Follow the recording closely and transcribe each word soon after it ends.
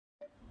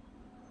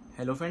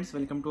Hello friends,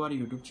 welcome to our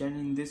YouTube channel.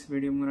 In this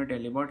video I'm going to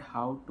tell you about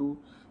how to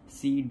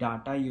see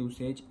data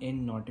usage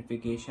in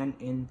notification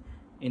in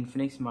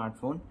Infinix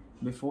smartphone.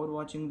 Before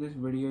watching this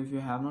video, if you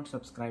have not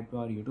subscribed to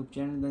our YouTube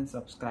channel, then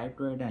subscribe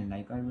to it and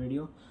like our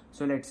video.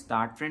 So let's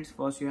start friends.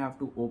 First you have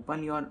to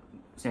open your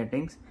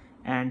settings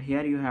and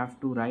here you have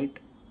to write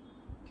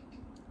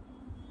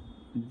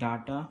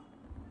data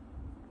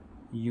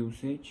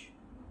usage.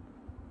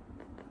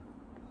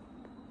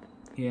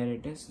 Here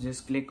it is,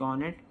 just click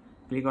on it.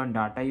 Click on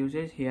data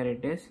usage. Here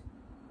it is,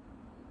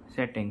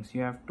 settings.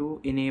 You have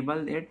to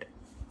enable it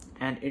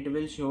and it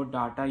will show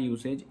data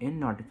usage in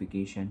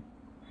notification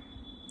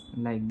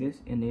like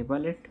this.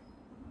 Enable it,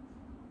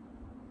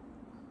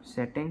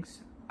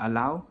 settings,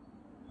 allow.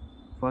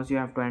 First you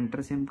have to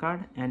enter SIM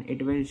card and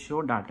it will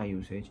show data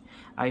usage.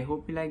 I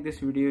hope you like this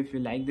video. If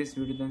you like this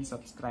video, then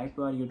subscribe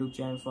to our YouTube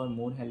channel for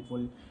more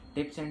helpful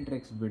tips and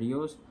tricks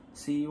videos.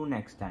 See you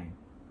next time.